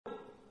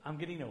I'm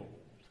getting old.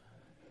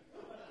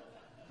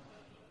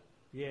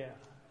 Yeah,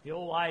 the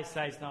old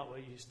eyesight's not what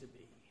it used to be.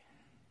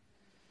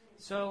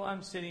 So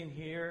I'm sitting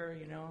here,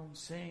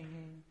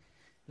 singing,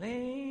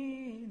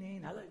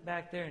 leaning. I look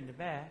back there in the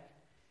back,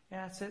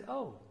 and I said,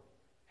 oh,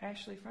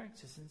 Ashley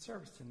Franks is in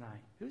service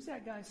tonight. Who's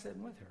that guy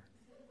sitting with her?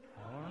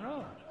 I don't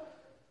know.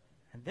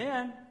 And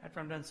then, after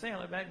I'm done singing,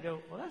 I look back and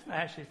go, well, that's not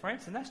Ashley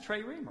Franks, and that's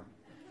Trey Reamer.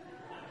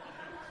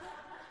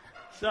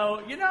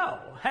 So,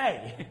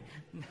 hey,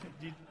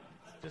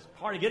 just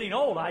part of getting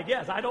old, I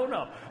guess. I don't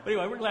know. But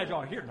anyway, we're glad you're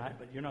all here tonight,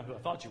 but you're not who I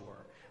thought you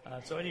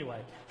were. So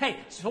anyway, hey,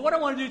 so what I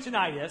want to do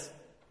tonight is,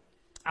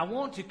 I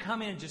want to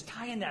come in and just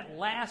tie in that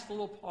last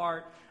little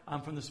part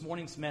from this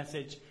morning's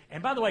message.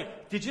 And by the way,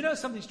 did you know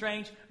something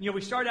strange?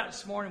 We started out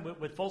this morning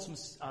with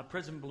Folsom's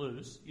Prison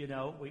Blues.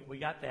 We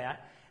got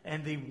that.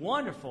 And the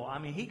wonderful,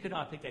 he could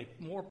not have picked a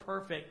more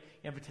perfect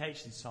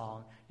invitation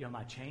song.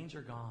 My chains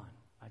are gone.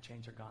 My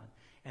chains are gone.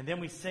 And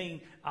then we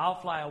sing I'll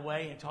Fly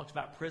Away, and it talks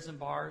about prison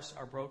bars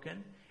are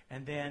broken.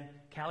 And then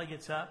Callie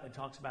gets up and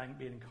talks about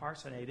being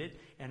incarcerated.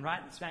 And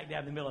right smack dab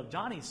in the middle of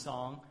Donnie's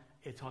song,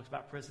 it talks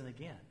about prison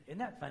again. Isn't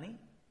that funny?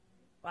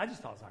 Well, I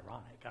just thought it was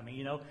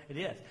ironic. It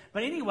is.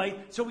 But anyway,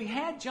 so we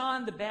had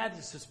John the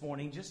Baptist this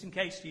morning, just in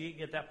case you didn't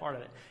get that part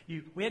of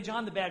it. We had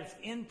John the Baptist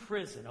in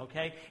prison,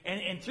 okay?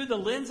 And through the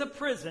lens of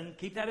prison,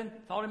 keep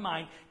that thought in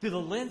mind, through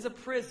the lens of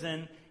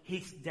prison,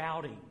 he's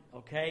doubting,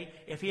 okay?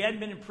 If he hadn't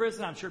been in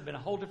prison, I'm sure it'd been a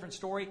whole different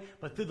story.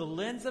 But through the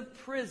lens of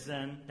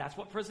prison, that's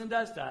what prison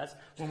does to us.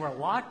 When we're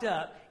locked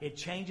up, it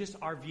changes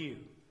our view.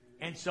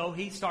 And so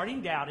he's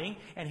starting doubting,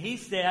 and he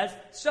says,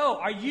 so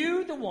are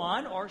you the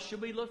one, or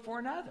should we look for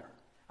another?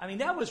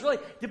 That was really,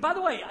 by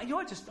the way,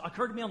 what just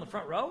occurred to me on the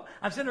front row?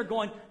 I'm sitting there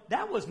going,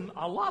 that was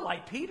a lot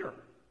like Peter.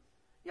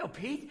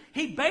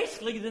 He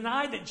basically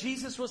denied that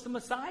Jesus was the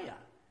Messiah.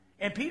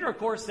 And Peter, of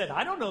course, said,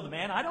 I don't know the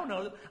man. I don't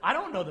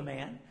know the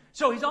man.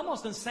 So he's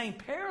almost in the same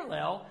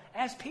parallel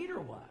as Peter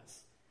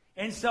was.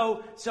 And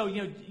so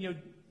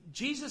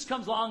Jesus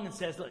comes along and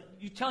says, look,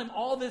 you tell him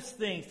all these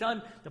things. Tell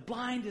him the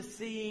blind is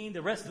seeing,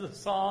 the rest of the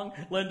song,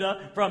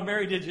 Linda, from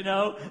Mary Did You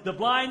Know? The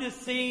blind is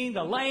seeing,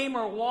 the lame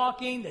are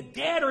walking, the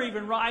dead are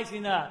even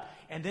rising up.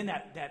 And then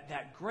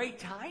that great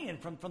tie-in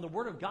from the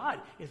Word of God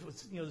is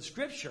the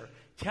Scripture.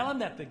 Tell him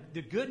that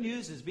the good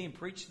news is being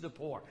preached to the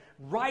poor.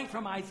 Right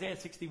from Isaiah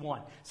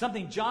 61.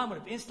 Something John would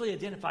have instantly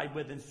identified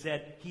with and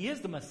said, he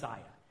is the Messiah.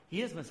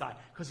 He is Messiah.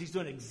 Because he's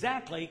doing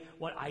exactly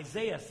what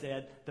Isaiah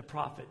said the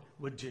prophet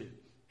would do.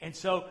 And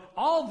so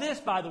all this,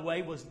 by the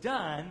way, was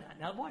done.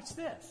 Now watch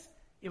this.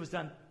 It was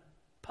done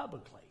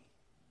publicly.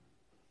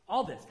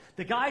 All this.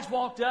 The guys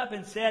walked up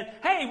and said,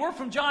 hey, we're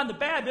from John the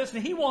Baptist,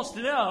 and he wants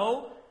to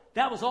know.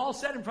 That was all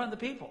said in front of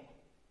the people.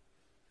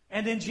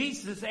 And then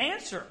Jesus'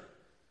 answer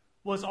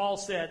was all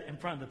said in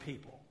front of the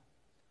people.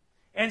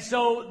 And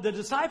so the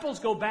disciples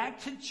go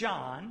back to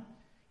John,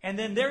 and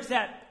then there's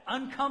that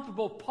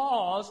uncomfortable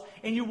pause,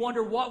 and you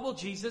wonder, what will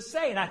Jesus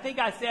say? And I think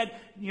I said,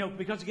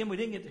 because again, we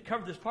didn't get to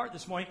cover this part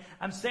this morning,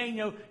 I'm saying,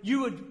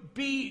 you would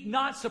be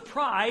not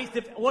surprised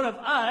if one of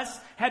us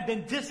had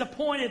been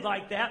disappointed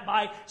like that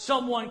by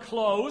someone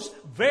close,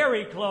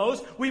 very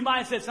close. We might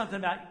have said something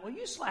about, well,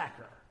 you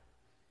slacker.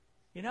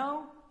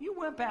 You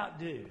wimp out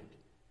dude.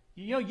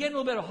 You get a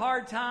little bit of a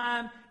hard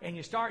time, and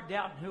you start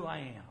doubting who I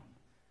am.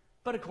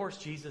 But of course,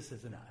 Jesus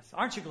isn't us.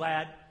 Aren't you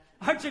glad?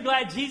 Aren't you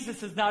glad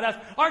Jesus is not us?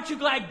 Aren't you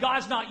glad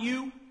God's not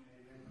you?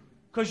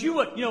 Because you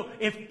would,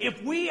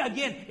 if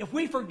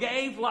we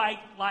forgave like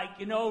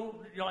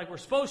we're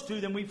supposed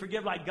to, then we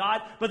forgive like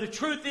God. But the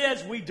truth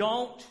is, we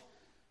don't.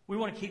 We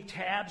want to keep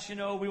tabs,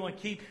 we want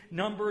to keep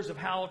numbers of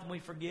how often we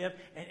forgive.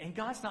 And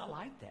God's not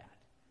like that.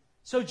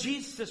 So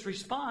Jesus'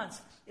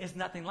 response is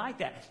nothing like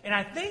that. And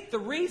I think the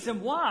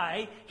reason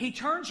why he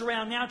turns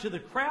around now to the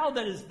crowd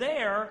that is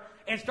there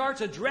and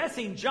starts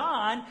addressing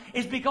John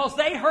is because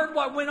they heard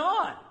what went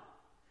on.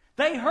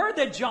 They heard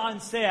that John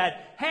said,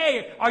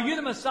 hey, are you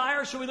the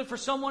Messiah, or should we look for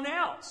someone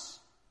else?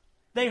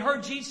 They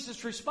heard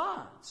Jesus'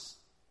 response.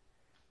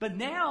 But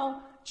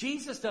now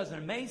Jesus does an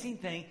amazing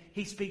thing.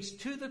 He speaks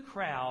to the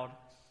crowd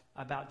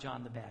about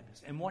John the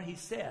Baptist. And what he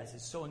says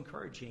is so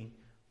encouraging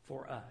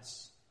for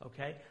us.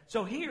 Okay?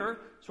 So here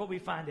is what we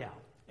find out.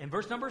 In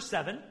verse number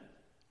 7,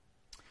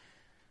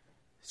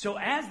 so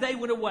as they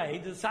went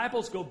away, the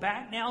disciples go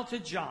back now to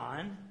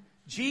John.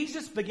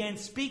 Jesus began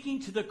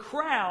speaking to the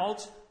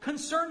crowds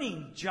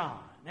concerning John.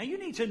 Now you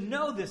need to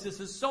know this.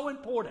 This is so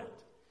important.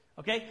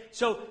 Okay?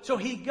 So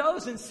he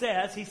goes and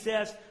he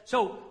says,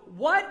 so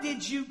what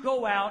did you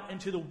go out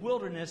into the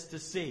wilderness to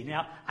see?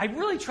 Now, I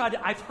really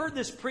I've heard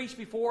this preached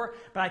before,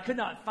 but I could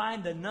not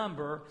find the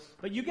number.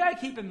 But you got to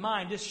keep in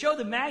mind, to show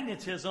the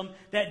magnetism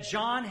that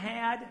John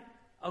had,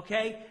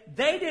 okay?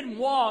 They didn't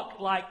walk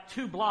like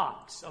 2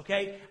 blocks,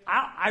 okay?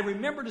 I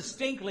remember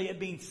distinctly it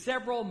being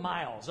several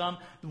miles.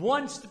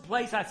 One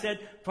place I said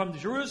from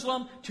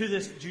Jerusalem to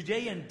this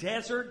Judean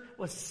desert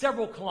was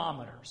several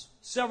kilometers.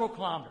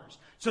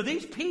 So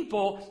these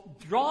people,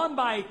 drawn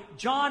by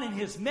John and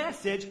his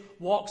message,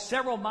 walked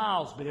several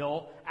miles,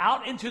 Bill,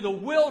 out into the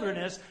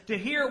wilderness to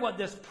hear what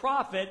this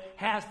prophet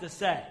has to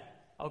say.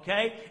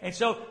 Okay? And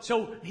so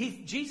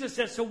Jesus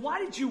says, so why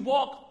did you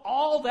walk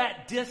all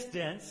that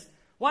distance?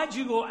 Why did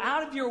you go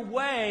out of your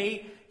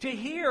way to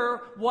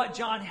hear what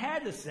John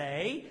had to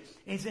say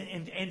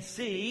and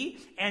see?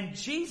 And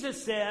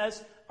Jesus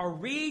says, a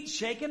reed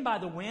shaken by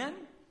the wind?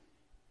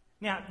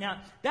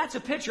 Now, that's a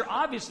picture,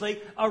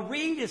 obviously. A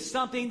reed is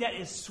something that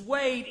is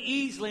swayed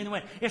easily in the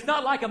wind. It's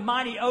not like a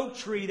mighty oak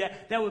tree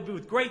that would be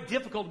with great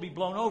difficulty be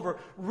blown over.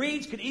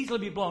 Reeds could easily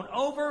be blown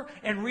over,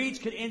 and reeds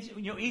could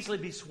easily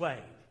be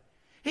swayed.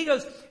 He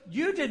goes,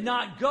 you did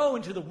not go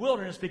into the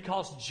wilderness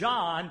because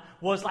John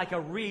was like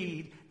a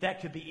reed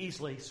that could be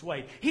easily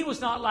swayed. He was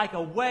not like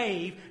a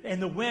wave in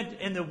the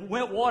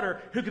wet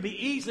water who could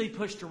be easily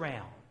pushed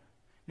around.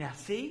 Now,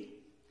 see?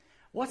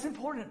 What's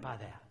important by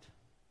that?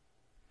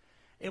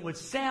 It would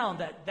sound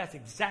that that's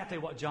exactly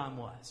what John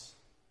was.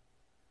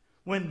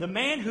 When the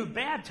man who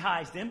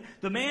baptized him,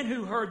 the man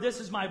who heard, this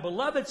is my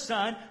beloved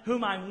son,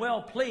 whom I'm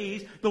well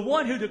pleased, the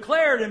one who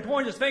declared and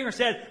pointed his finger and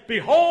said,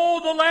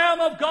 behold the Lamb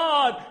of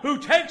God who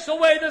takes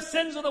away the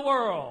sins of the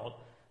world,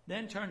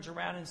 then turns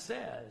around and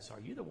says, are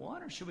you the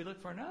one or should we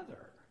look for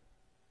another?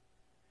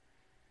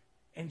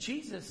 And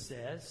Jesus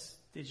says,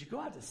 did you go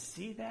out to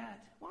see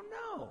that? Well,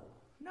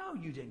 no,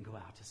 you didn't go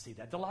out to see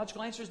that. The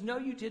logical answer is no,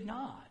 you did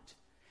not.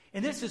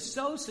 And this is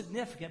so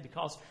significant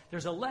because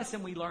there's a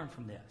lesson we learn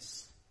from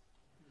this.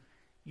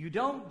 You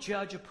don't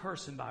judge a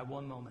person by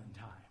one moment in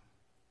time.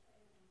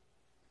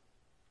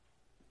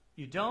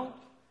 You don't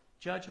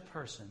judge a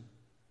person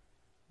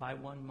by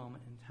one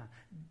moment in time.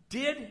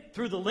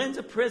 Through the lens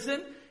of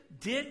prison,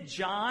 did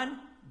John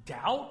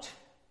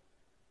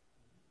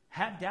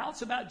have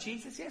doubts about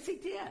Jesus? Yes, he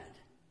did.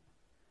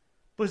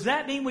 Does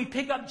that mean we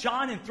pick up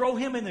John and throw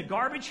him in the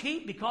garbage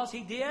heap because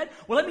he did?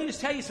 Well, let me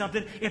just tell you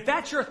something. If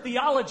that's your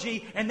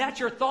theology and that's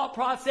your thought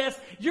process,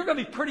 you're going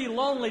to be pretty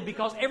lonely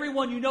because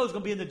everyone you know is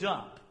going to be in the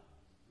dump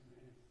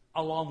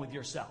along with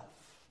yourself.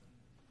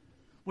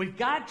 We've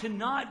got to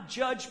not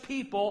judge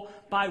people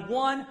by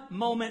one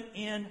moment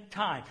in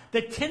time.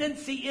 The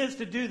tendency is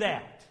to do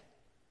that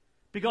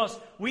because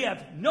we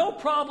have no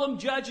problem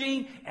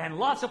judging and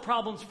lots of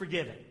problems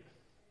forgiving.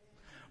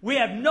 We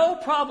have no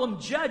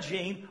problem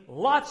judging,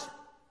 lots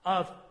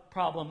of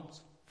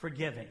problems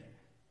forgiving.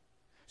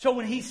 So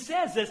when he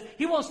says this,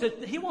 he wants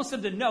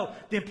them to know.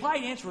 The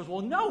implied answer is,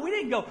 well, no, we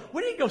didn't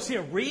go see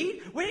a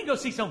reed. We didn't go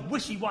see some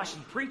wishy-washy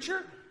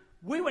preacher.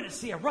 We went to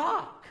see a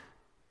rock.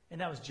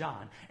 And that was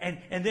John.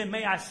 And then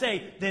may I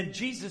say, then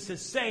Jesus is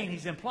saying,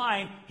 he's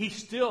implying he's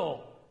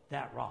still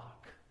that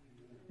rock.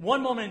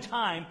 One moment in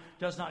time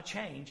does not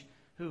change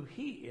who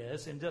he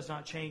is and does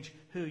not change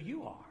who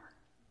you are.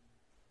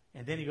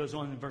 And then he goes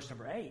on in verse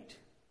number 8.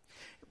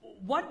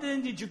 What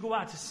then did you go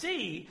out to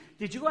see?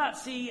 Did you go out to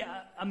see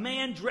a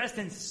man dressed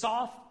in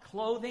soft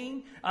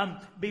clothing?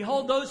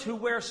 Behold, those who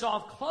wear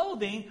soft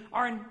clothing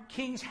are in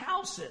king's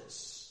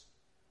houses.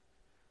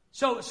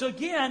 So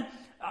again,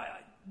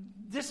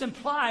 this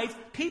implies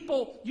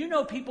people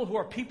who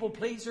are people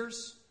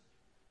pleasers.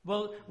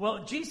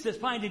 Well, Jesus is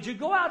fine. Did you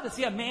go out to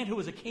see a man who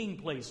was a king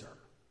pleaser?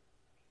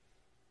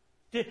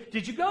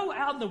 Did you go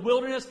out in the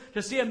wilderness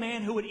to see a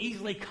man who would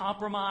easily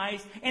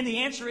compromise? And the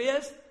answer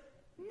is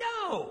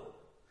no.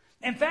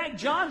 In fact,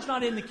 John's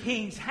not in the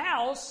king's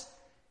house.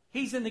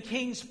 He's in the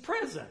king's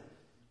prison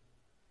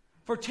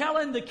for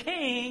telling the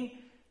king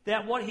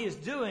that what he is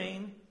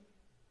doing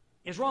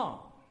is wrong.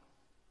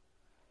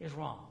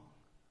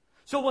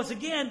 So once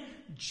again,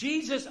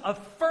 Jesus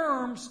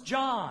affirms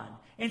John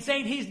in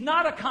saying he's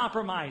not a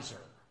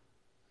compromiser.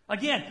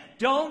 Again,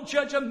 don't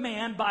judge a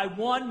man by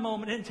one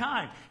moment in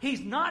time. He's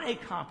not a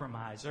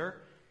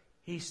compromiser.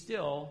 He's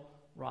still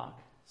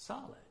rock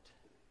solid.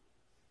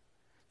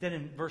 Then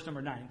in verse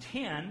number 9 and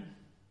 10,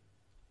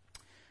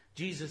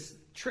 Jesus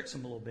tricks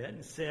him a little bit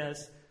and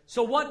says,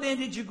 so what then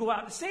did you go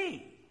out to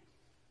see?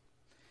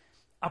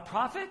 A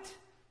prophet?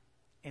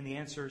 And the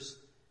answer's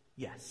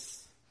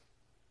yes.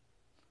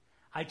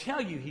 I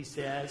tell you, he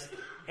says,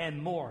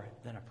 and more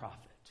than a prophet.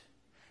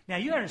 Now,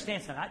 you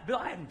understand something. Bill,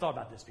 I hadn't thought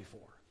about this before.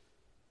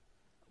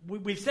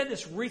 We've said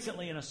this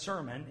recently in a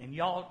sermon, and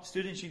y'all,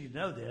 students, you need to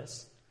know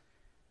this,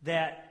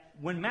 that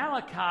when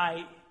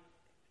Malachi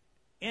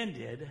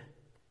ended,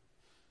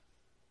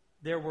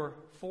 there were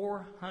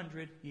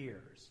 400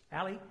 years.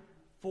 Allie,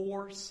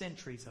 4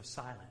 centuries of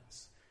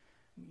silence.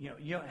 You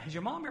know, has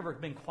your mom ever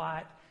been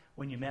quiet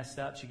when you messed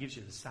up? She gives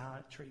you the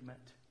silent treatment.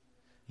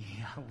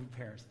 Yeah, we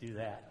parents do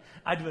that.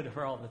 I do it to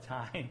her all the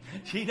time.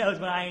 She knows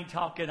when I ain't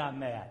talking, I'm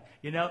mad.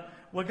 You know?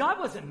 Well, God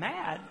wasn't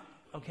mad,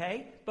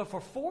 okay? But for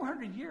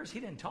 400 years, he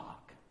didn't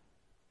talk.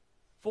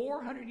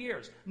 400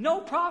 years.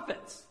 No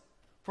prophets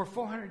for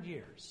 400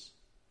 years.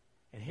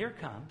 And here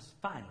comes,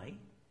 finally,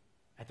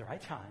 at the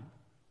right time,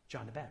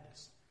 John the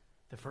Baptist,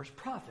 the first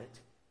prophet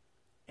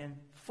in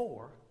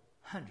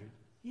 400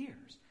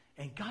 years.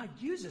 And God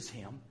uses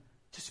him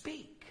to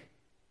speak.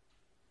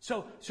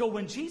 So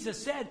when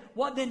Jesus said,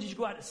 what then did you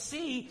go out to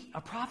see?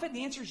 A prophet?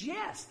 The answer is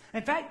yes.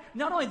 In fact,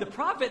 not only the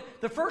prophet,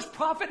 the first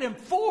prophet in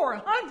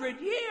 400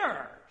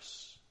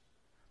 years.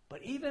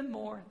 But even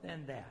more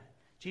than that,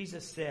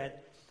 Jesus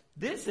said,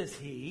 This is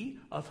he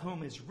of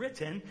whom is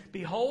written,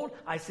 Behold,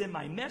 I send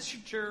my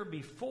messenger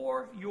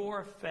before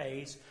your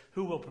face,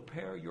 who will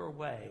prepare your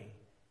way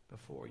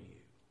before you.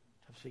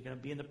 So he's going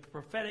to be in the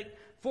prophetic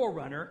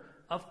forerunner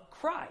of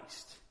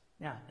Christ.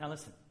 Now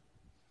listen.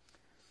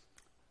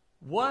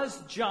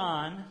 Was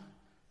John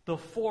the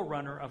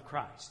forerunner of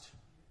Christ?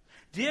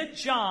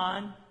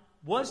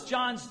 Was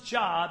John's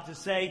job to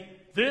say,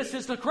 this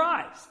is the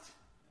Christ?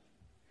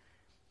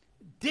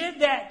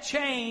 Did that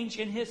change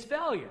in his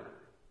failure?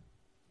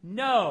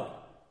 No.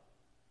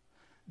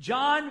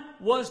 John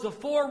was the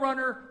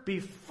forerunner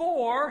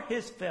before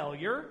his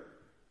failure,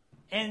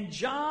 and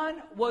John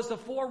was the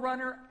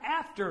forerunner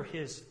after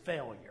his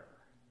failure.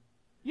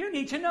 You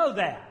need to know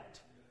that.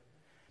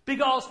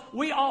 Because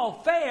we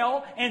all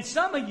fail, and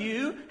some of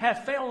you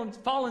have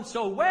fallen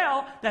so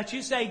well that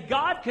you say,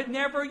 God could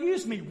never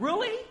use me.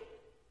 Really?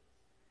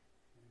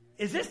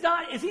 Is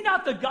he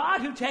not the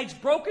God who takes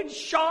broken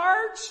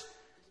shards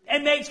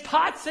and makes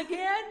pots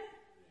again?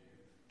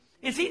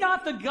 Is he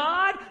not the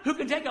God who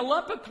can take a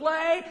lump of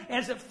clay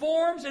as it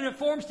forms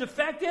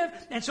defective,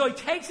 and so he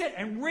takes it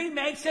and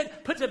remakes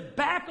it, puts it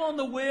back on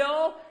the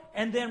wheel,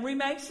 and then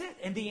remakes it?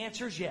 And the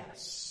answer is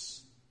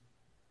yes.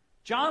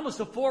 John was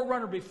the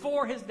forerunner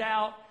before his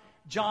doubt.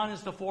 John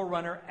is the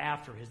forerunner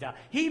after his doubt.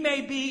 He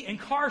may be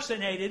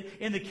incarcerated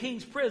in the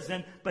king's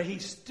prison, but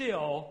he's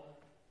still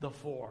the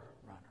forerunner.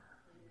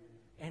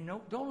 And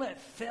don't let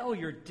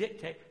failure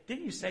dictate.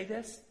 Didn't you say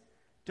this?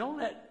 Don't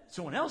let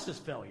someone else's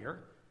failure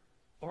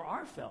or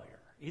our failure,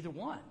 either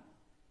one,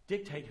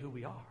 dictate who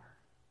we are.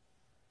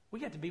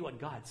 We got to be what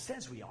God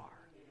says we are.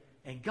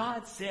 And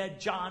God said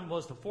John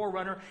was the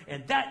forerunner,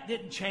 and that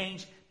didn't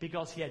change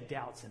because he had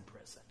doubts in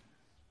prison.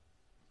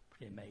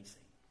 Pretty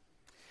amazing.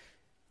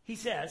 He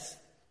says,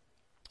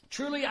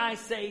 truly I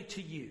say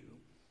to you,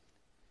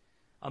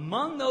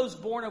 among those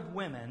born of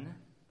women,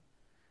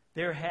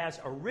 there has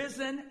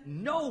arisen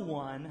no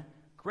one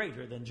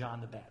greater than John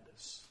the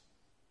Baptist.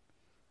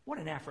 What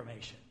an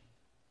affirmation.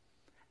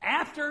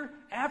 After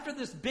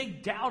this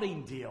big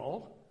doubting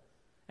deal,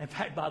 in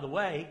fact, by the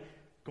way,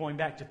 going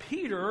back to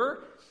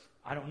Peter,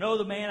 I don't know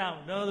the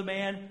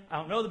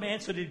man.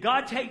 So did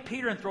God take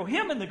Peter and throw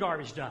him in the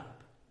garbage dump?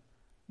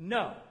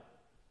 No.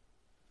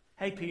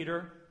 Hey,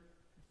 Peter,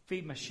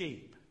 feed my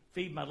sheep,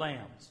 feed my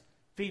lambs,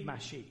 feed my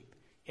sheep.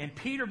 And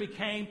Peter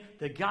became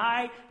the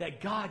guy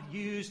that God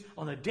used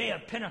on the day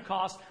of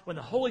Pentecost when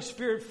the Holy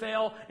Spirit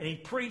fell and he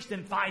preached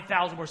and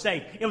 5,000 were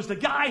saved. It was the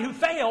guy who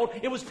failed.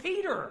 It was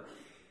Peter.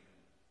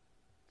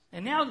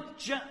 And now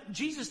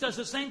Jesus does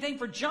the same thing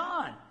for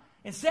John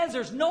and says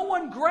there's no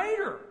one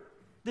greater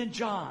than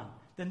John,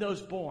 than those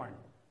born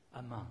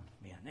among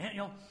men.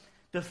 And,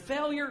 the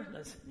failure,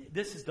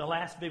 this is the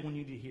last big one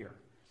you need to hear.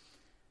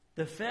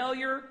 The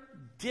failure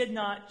did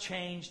not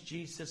change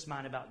Jesus'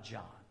 mind about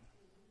John.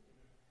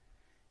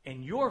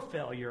 And your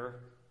failure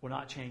will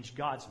not change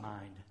God's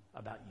mind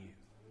about you.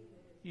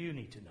 You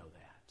need to know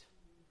that.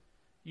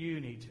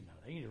 You need to know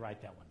that. You need to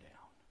write that one down.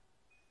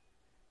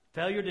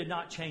 Failure did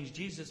not change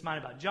Jesus'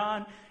 mind about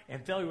John,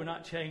 and failure will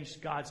not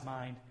change God's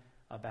mind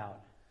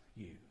about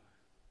you.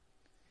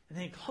 And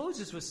then he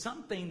closes with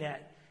something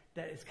that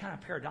is kind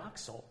of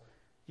paradoxical.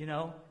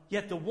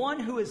 Yet the one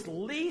who is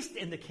least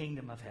in the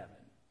kingdom of heaven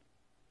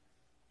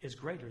is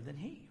greater than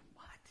he.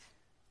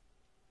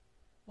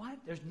 What?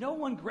 There's no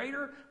one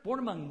greater born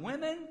among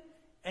women,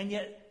 and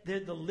yet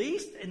the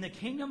least in the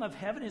kingdom of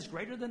heaven is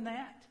greater than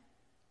that?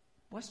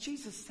 What's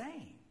Jesus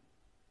saying?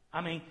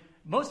 I mean,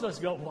 most of us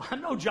go, well,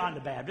 I'm no John the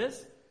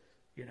Baptist,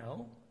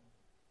 Well,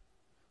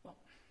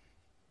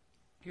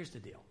 here's the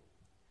deal.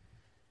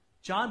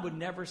 John lived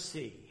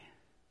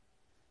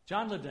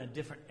in a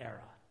different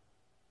era.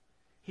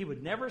 He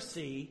would never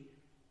see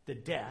the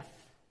death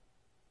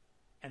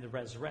and the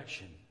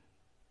resurrection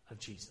of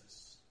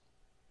Jesus.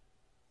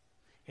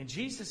 And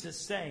Jesus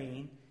is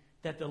saying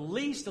that the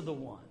least of the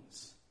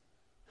ones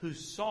who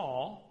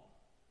saw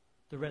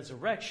the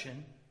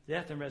resurrection,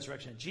 death and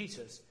resurrection of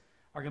Jesus,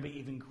 are going to be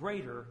even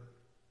greater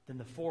than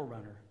the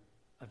forerunner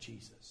of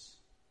Jesus.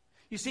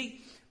 You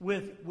see,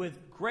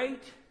 with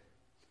great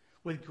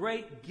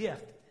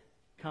gift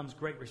comes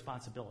great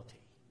responsibility.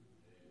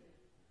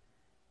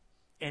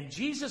 And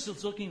Jesus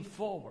is looking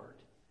forward,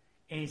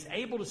 and he's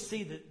able to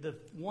see the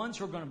ones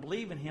who are going to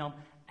believe in him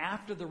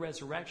after the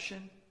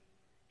resurrection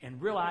and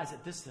realize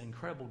that this is an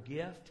incredible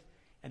gift,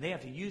 and they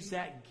have to use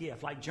that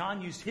gift. Like John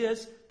used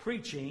his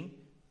preaching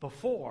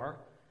before,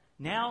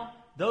 now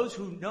those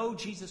who know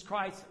Jesus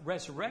Christ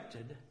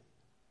resurrected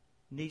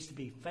needs to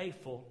be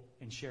faithful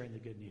in sharing the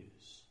good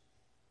news.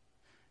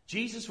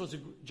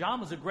 John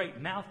was a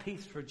great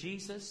mouthpiece for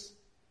Jesus.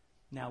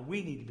 Now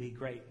we need to be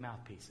great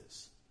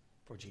mouthpieces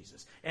for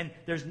Jesus. And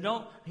there's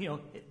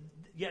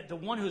yet the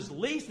one who is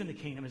least in the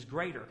kingdom is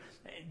greater.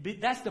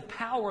 That's the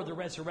power of the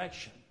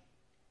resurrection.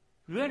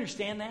 Do you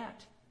understand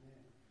that?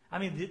 I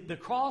mean, the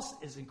cross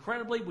is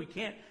we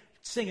can't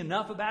sing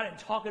enough about it and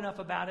talk enough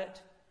about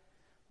it.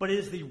 But it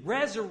is the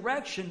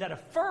resurrection that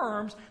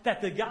affirms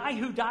that the guy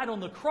who died on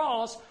the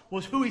cross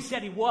was who he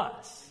said he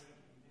was.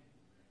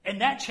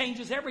 And that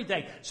changes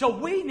everything. So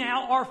we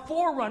now are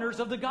forerunners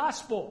of the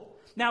gospel.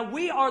 Now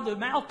we are the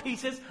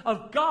mouthpieces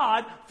of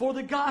God for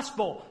the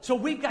gospel. So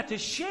we've got to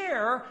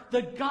share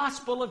the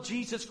gospel of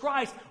Jesus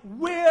Christ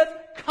with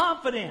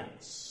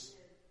confidence.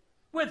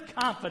 With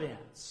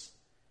confidence.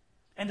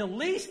 And the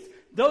least,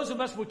 those of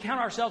us who would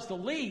count ourselves the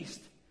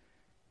least,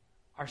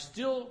 are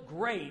still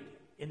great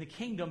in the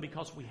kingdom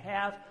because we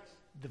have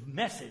the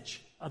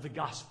message of the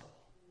gospel.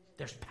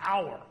 There's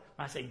power.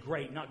 When I say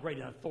great, not great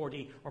in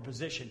authority or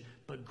position,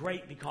 but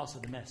great because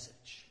of the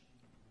message.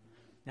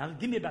 Now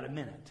give me about a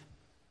minute.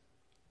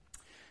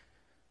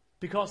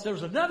 Because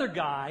there's another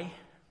guy,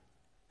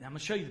 and I'm going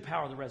to show you the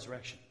power of the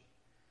resurrection.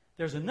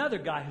 There's another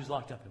guy who's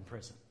locked up in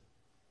prison.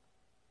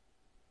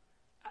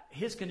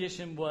 His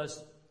condition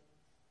was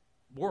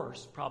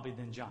worse, probably,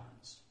 than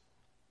John's.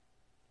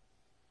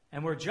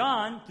 And where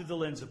John, through the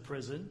lens of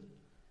prison,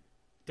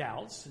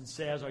 doubts and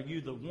says, are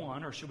you the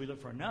one, or should we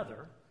look for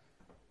another?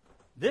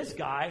 This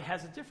guy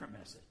has a different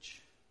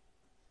message.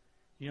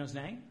 You know his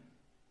name?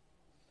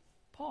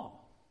 Paul.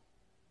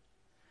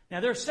 Now,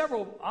 there are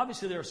several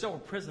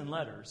prison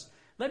letters.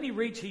 Let me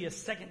read to you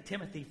 2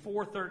 Timothy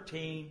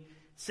 4:13,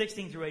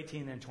 16 through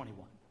 18, and then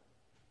 21.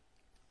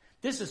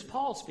 This is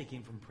Paul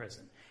speaking from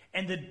prison.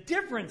 And the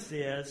difference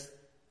is,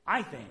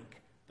 I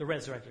think, the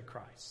resurrected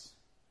Christ.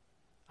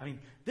 I mean,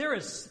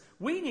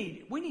 we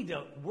need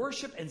to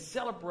worship and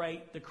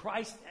celebrate the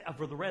Christ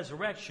for the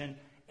resurrection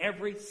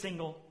every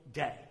single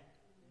day.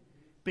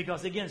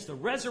 Because again, it's the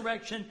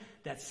resurrection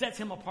that sets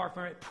him apart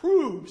from it,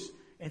 proves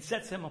and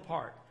sets him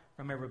apart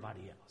from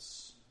everybody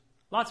else.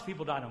 Lots of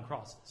people died on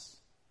crosses.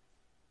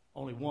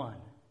 Only one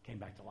came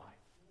back to life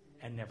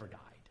and never died.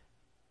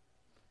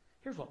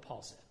 Here's what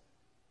Paul said.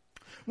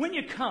 When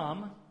you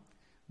come,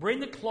 bring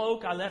the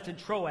cloak I left in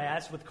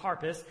Troas with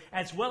Carpus,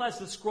 as well as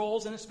the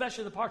scrolls and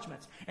especially the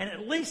parchments. And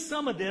at least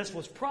some of this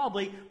was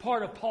probably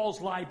part of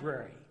Paul's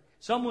library.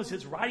 Some was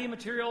his writing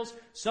materials.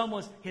 Some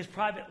was his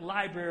private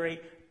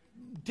library,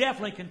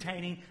 definitely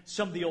containing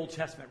some of the Old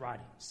Testament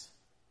writings.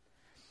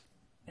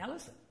 Now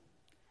listen.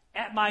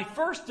 At my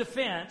first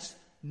defense,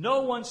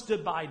 no one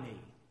stood by me.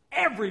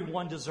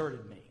 Everyone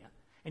deserted me.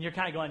 And you're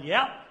kind of going,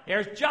 yep,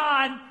 there's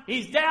John.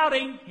 He's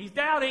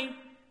doubting.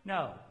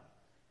 No.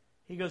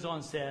 He goes on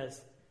and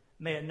says,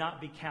 may it not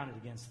be counted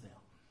against them.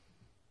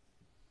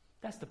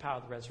 That's the power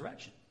of the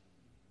resurrection.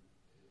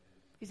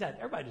 He said,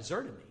 everybody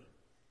deserted me.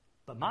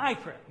 But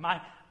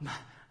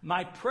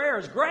my prayer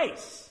is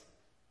grace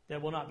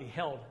that will not be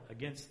held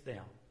against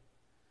them.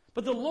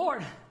 But the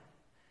Lord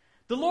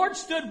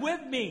stood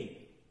with me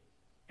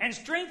and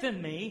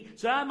strengthened me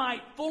so I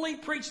might fully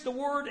preach the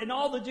word and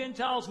all the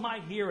Gentiles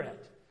might hear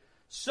it.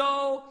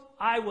 So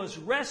I was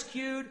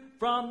rescued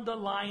from the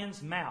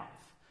lion's mouth.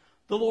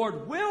 The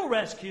Lord will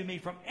rescue me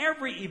from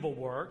every evil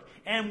work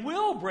and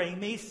will bring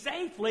me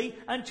safely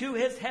unto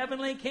his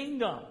heavenly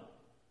kingdom.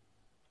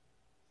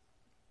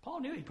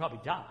 Paul knew he'd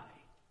probably die.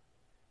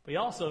 But he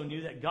also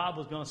knew that God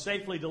was going to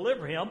safely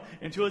deliver him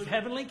into his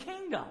heavenly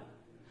kingdom.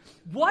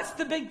 What's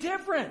the big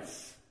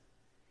difference?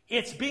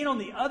 It's being on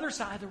the other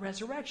side of the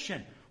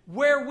resurrection.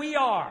 Where we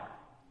are.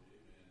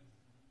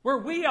 Where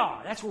we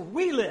are. That's where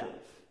we live.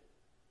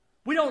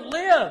 We don't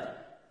live.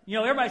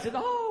 Everybody says,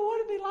 oh, what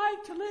it'd be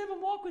like to live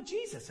and walk with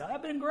Jesus. Oh,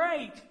 that'd been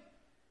great.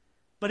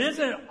 But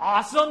isn't it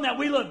awesome that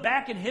we look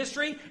back in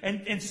history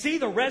and see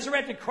the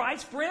resurrected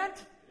Christ print?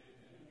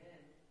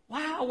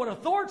 Wow, what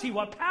authority,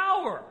 what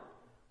power,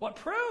 what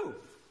proof.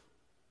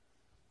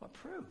 What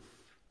proof.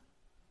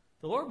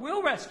 The Lord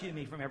will rescue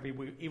me from every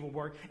evil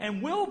work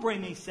and will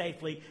bring me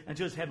safely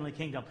into his heavenly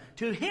kingdom.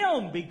 To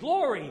him be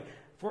glory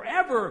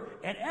forever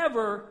and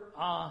ever.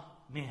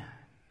 Amen.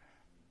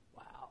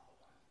 Wow.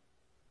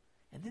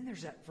 And then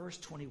there's that verse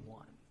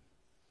 21.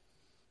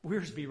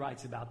 Wiersbe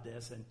writes about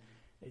this, and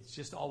it's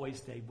just always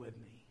stayed with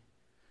me.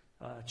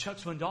 Chuck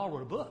Swindoll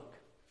wrote a book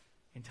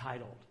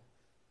entitled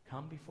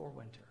Come Before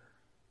Winter.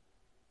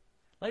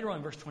 Later on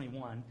in verse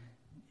 21,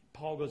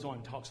 Paul goes on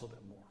and talks a little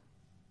bit more.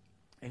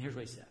 And here's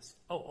what he says.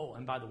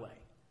 And by the way,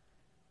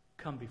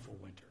 come before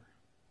winter.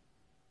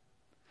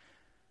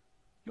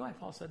 You know why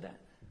Paul said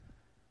that?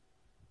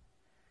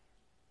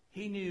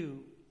 He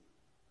knew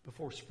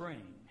before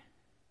spring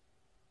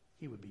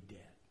he would be dead.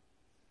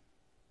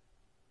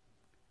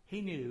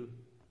 He knew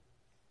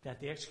that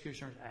the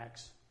executioner's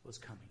axe was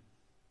coming.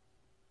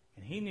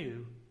 And he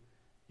knew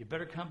you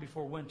better come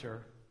before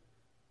winter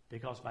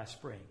because by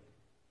spring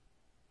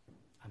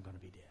I'm going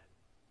to be dead.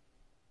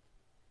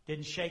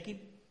 Didn't shake him.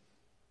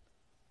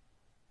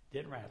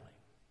 Didn't rattle him.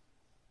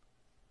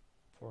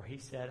 For he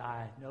said,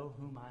 I know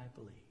whom I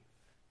believe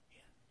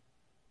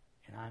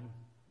in. And I'm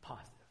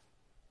positive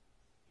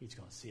he's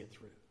going to see it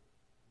through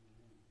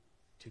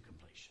to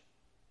completion.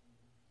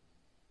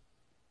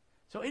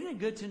 So isn't it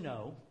good to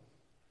know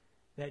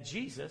that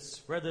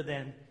Jesus, rather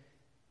than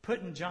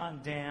putting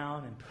John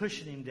down and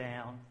pushing him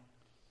down,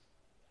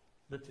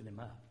 lifted him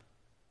up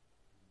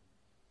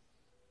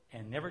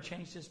and never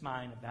changed his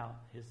mind about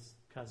his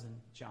cousin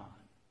John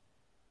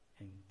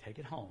and take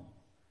it home,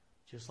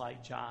 just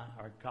like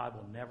God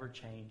will never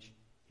change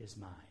his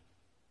mind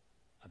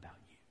about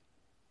you.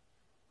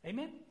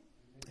 Amen?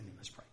 Amen. Let's pray.